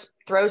universe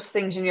throws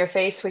things in your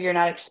face when you're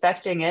not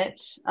expecting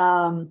it.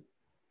 The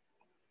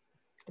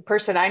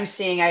person I'm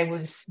seeing, I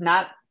was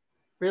not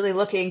really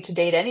looking to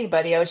date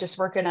anybody. I was just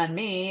working on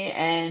me,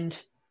 and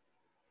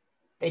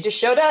they just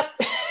showed up.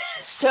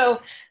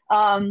 So,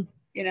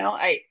 you know,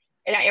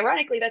 and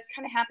ironically, that's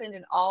kind of happened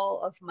in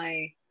all of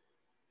my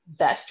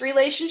best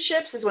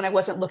relationships is when I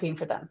wasn't looking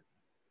for them.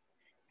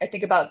 I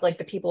think about like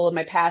the people in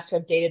my past who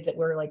I've dated that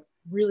were like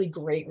really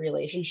great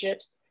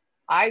relationships.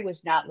 I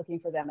was not looking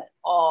for them at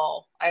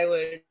all. I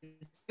was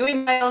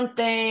doing my own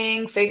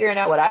thing, figuring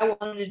out what I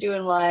wanted to do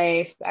in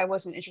life. I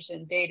wasn't interested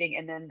in dating,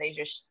 and then they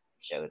just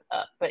showed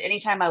up. But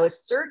anytime I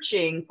was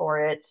searching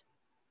for it,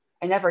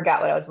 I never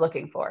got what I was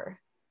looking for,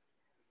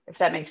 if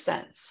that makes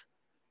sense.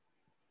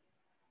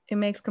 It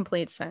makes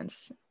complete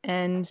sense.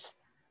 And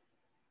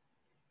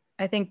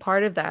I think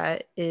part of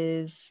that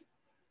is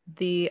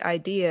the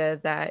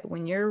idea that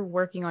when you're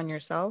working on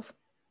yourself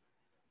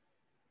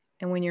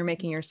and when you're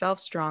making yourself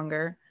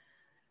stronger,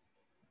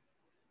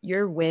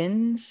 your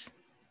wins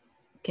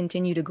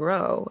continue to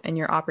grow and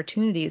your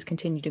opportunities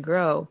continue to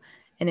grow.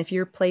 And if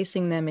you're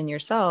placing them in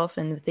yourself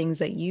and the things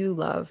that you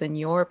love and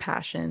your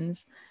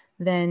passions,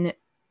 then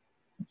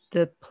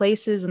the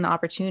places and the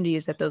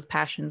opportunities that those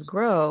passions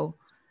grow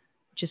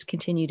just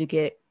continue to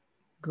get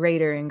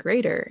greater and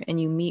greater. And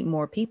you meet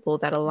more people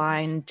that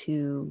align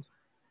to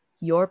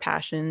your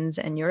passions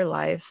and your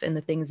life and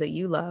the things that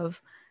you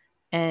love.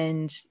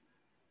 And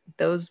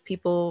those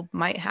people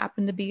might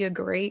happen to be a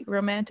great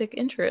romantic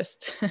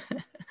interest.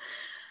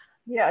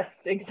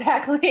 Yes,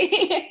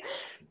 exactly.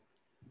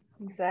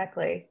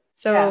 Exactly. Yeah.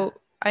 So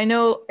I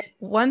know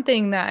one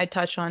thing that I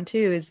touch on too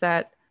is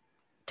that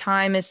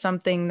time is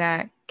something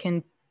that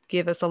can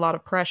give us a lot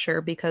of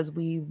pressure because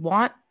we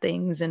want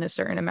things in a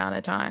certain amount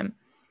of time.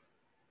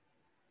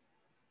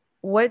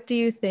 What do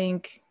you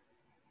think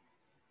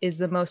is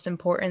the most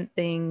important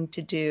thing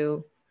to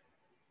do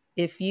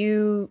if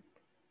you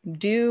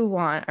do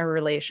want a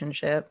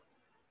relationship,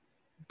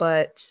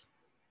 but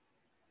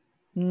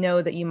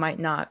know that you might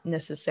not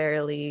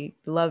necessarily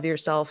love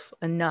yourself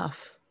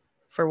enough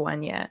for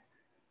one yet?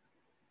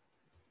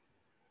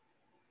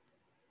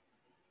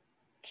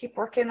 Keep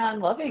working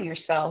on loving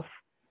yourself.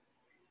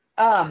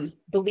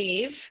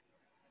 Believe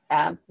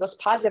those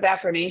positive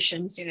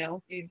affirmations,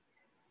 you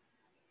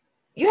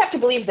have to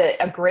believe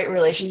that a great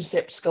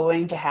relationship's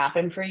going to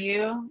happen for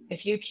you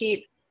if you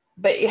keep,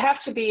 but you have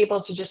to be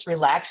able to just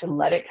relax and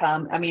let it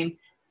come. I mean,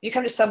 you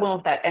come to someone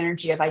with that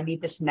energy of, I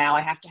need this now,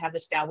 I have to have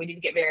this now, we need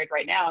to get married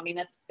right now. I mean,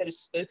 that's going to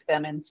spook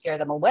them and scare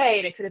them away.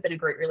 And it could have been a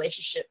great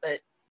relationship,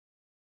 but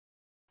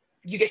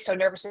you get so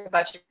nervous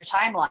about your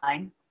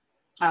timeline.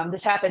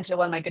 This happened to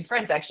one of my good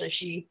friends, actually.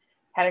 She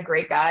had a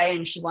great guy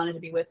and she wanted to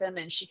be with him,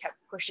 and she kept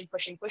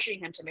pushing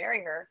him to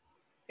marry her.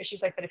 Because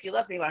she's like, but if you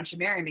love me, why don't you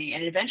marry me?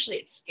 And eventually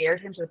it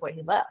scared him to the point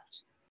he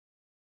left.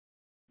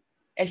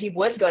 And he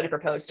was going to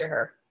propose to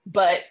her,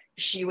 but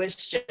she was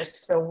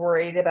just so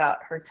worried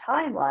about her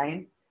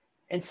timeline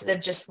instead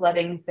of just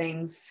letting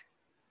things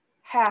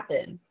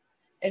happen.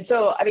 And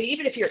so, I mean,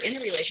 even if you're in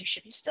a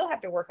relationship, you still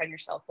have to work on your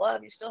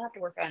self-love. You still have to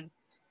work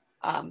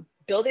on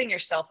building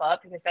yourself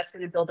up, because that's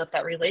going to build up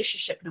that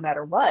relationship no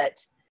matter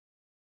what.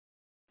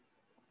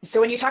 So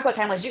when you talk about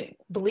timelines, you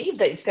believe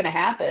that it's going to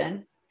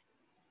happen,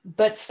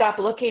 but stop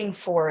looking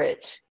for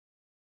it,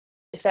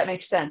 if that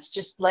makes sense.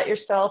 Just let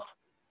yourself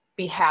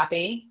be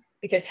happy,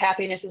 because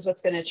happiness is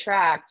what's going to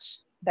attract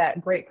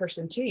that great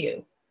person to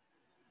you,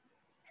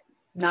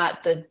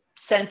 not the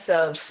sense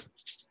of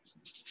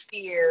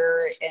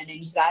fear and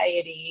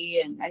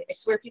anxiety. And I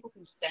swear people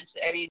can sense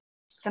it. I mean,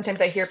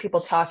 sometimes I hear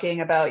people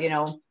talking about,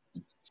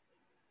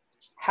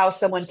 how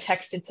someone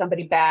texted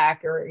somebody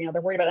back, or,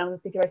 they're worried about, I'm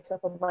thinking about stuff.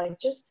 I'm like,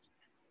 just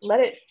let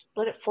it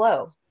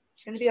flow.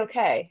 It's going to be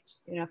okay.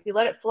 If you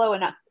let it flow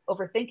and not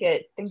overthink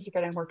it, things are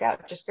going to work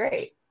out just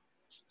great.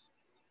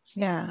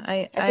 Yeah,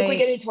 I think we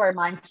get into our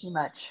minds too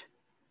much.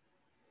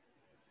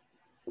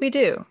 We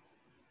do.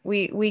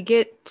 We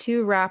get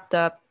too wrapped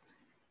up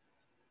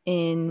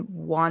in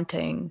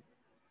wanting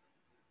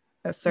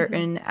a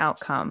certain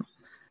outcome.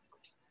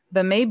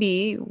 But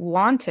maybe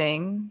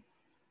wanting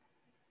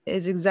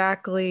is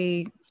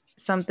exactly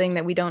something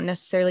that we don't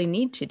necessarily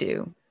need to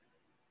do.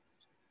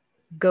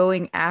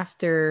 Going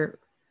after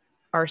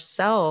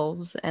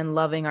ourselves and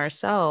loving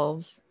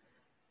ourselves,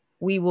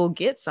 we will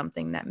get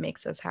something that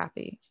makes us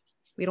happy.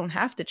 We don't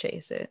have to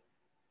chase it.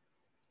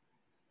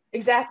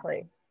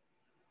 Exactly.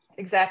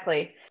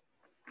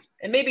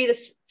 And maybe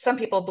some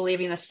people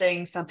believe in this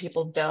thing, some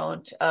people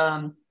don't.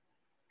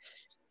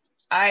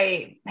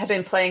 I have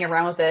been playing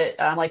around with it,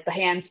 like the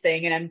hands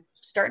thing, and I'm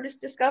starting to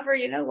discover,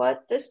 you know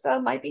what, this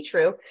might be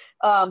true.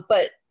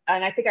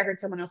 And I think I heard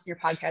someone else in your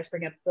podcast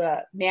bring up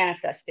the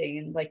manifesting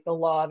and like the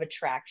law of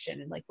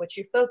attraction and like what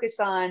you focus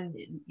on,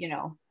 you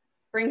know,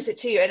 brings it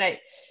to you. And I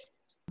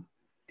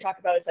talk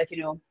about it's like, you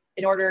know,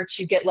 in order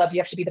to get love, you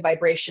have to be the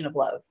vibration of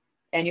love,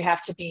 and you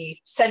have to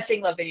be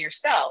sensing love in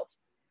yourself.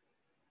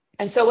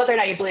 And so whether or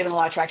not you believe in the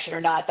law of attraction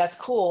or not, that's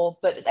cool.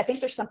 But I think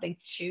there's something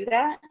to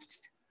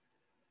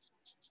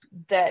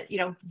that, you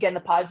know, again,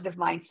 the positive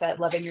mindset,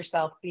 loving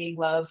yourself, being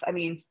love. I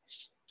mean,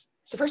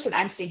 the person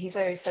I'm seeing, he's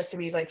always says to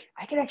me, he's like,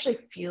 I can actually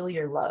feel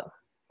your love.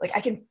 Like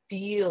I can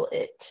feel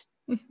it,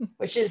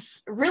 which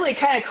is really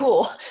kind of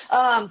cool.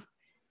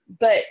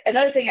 But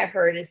another thing I've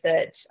heard is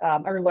that,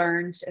 or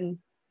learned, and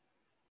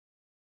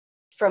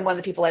from one of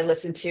the people I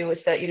listened to,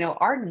 is that, you know,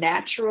 our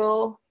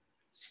natural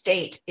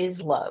state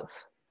is love.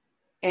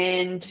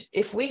 And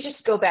if we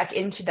just go back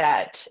into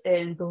that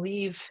and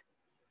believe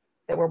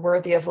that we're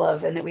worthy of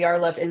love and that we are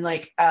loved, and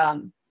like,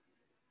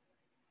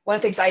 one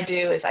of the things I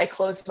do is I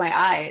close my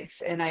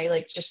eyes and I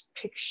like just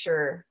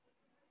picture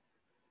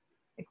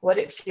like what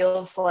it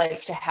feels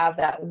like to have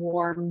that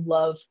warm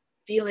love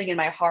feeling in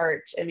my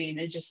heart. I mean,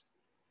 it's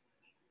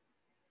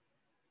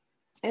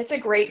a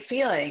great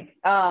feeling.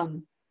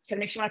 Kind of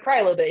makes you want to cry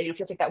a little bit. You know, it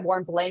feels like that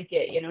warm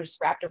blanket, you know, just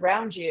wrapped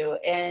around you.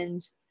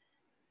 And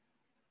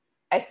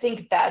I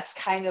think that's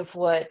kind of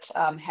what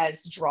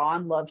has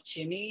drawn love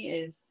to me,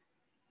 is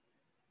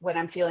when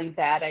I'm feeling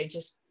that, I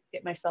just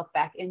get myself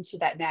back into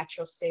that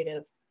natural state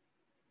of,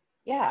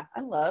 yeah,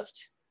 I'm loved.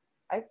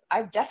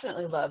 I've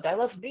definitely loved. I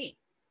love me.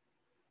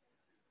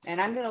 And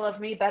I'm going to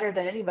love me better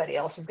than anybody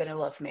else is going to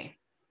love me.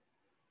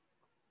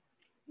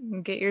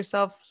 Get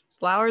yourself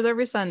flowers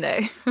every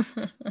Sunday.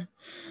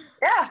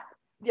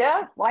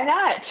 Yeah. Why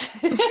not?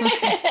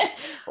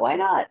 Why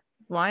not?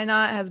 Why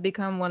not has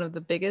become one of the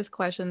biggest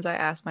questions I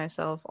ask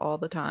myself all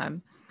the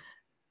time.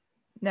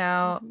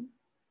 Now,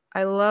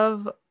 I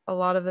love a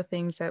lot of the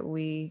things that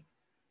we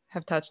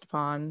have touched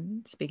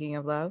upon, speaking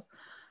of love.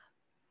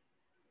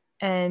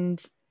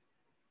 And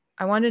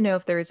I want to know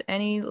if there is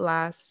any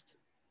last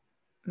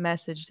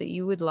message that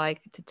you would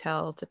like to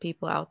tell to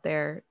people out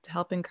there to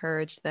help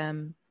encourage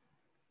them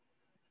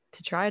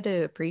to try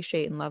to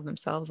appreciate and love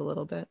themselves a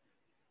little bit.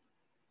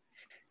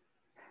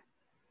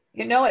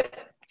 You know, it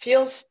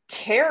feels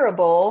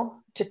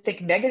terrible to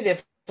think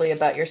negatively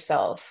about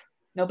yourself.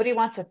 Nobody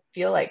wants to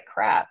feel like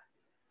crap.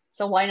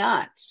 So why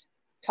not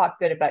talk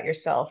good about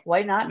yourself?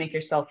 Why not make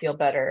yourself feel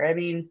better? I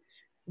mean,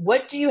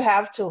 what do you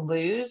have to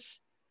lose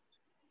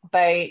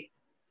by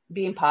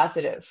being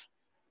positive?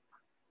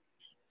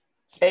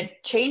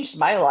 It changed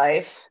my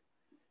life,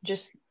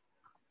 just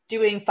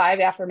doing 5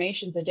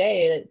 affirmations a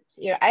day.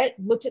 You know, I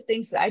looked at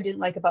things that I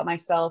didn't like about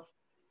myself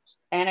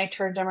and I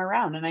turned them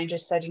around, and I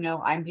just said, you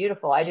know, I'm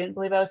beautiful. I didn't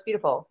believe I was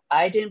beautiful.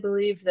 I didn't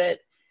believe that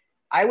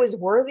I was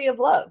worthy of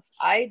love.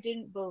 I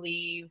didn't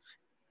believe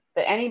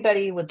that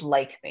anybody would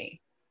like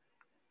me.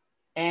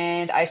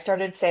 And I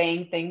started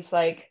saying things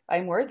like,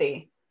 I'm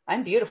worthy.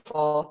 I'm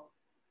beautiful.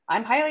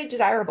 I'm highly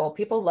desirable.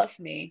 People love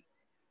me.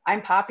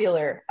 I'm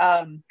popular.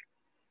 I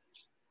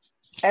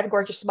have a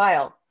gorgeous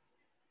smile.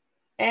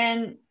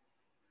 And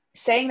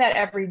saying that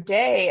every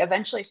day,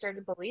 eventually started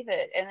to believe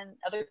it. And then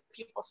other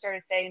people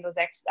started saying those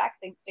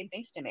same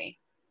things to me.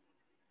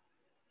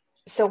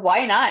 So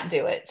why not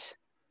do it?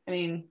 I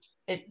mean,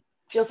 it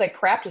feels like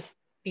crap to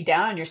be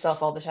down on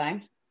yourself all the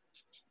time.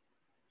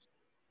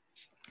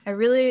 I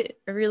really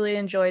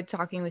enjoyed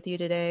talking with you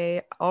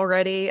today.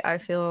 Already, I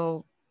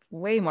feel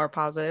way more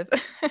positive.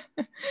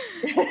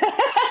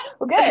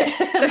 Well, good.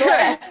 I'm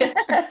glad.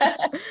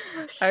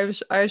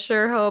 I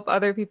sure hope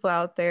other people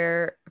out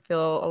there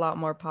feel a lot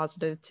more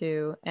positive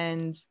too.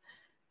 And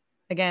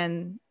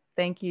again,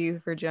 thank you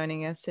for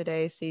joining us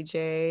today,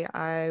 CJ.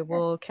 I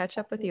will catch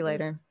up with you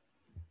later.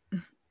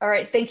 All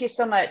right. Thank you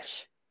so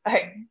much. All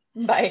right.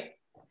 Bye.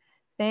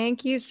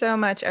 Thank you so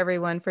much,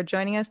 everyone, for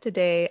joining us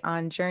today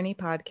on Journey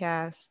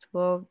Podcast.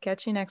 We'll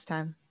catch you next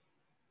time.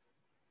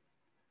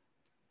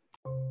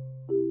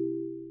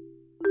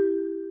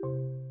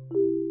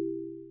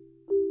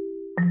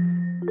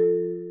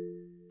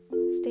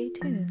 Stay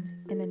tuned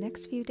in the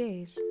next few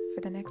days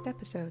for the next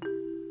episode.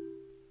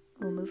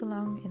 We'll move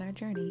along in our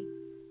journey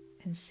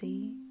and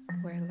see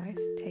where life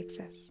takes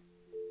us.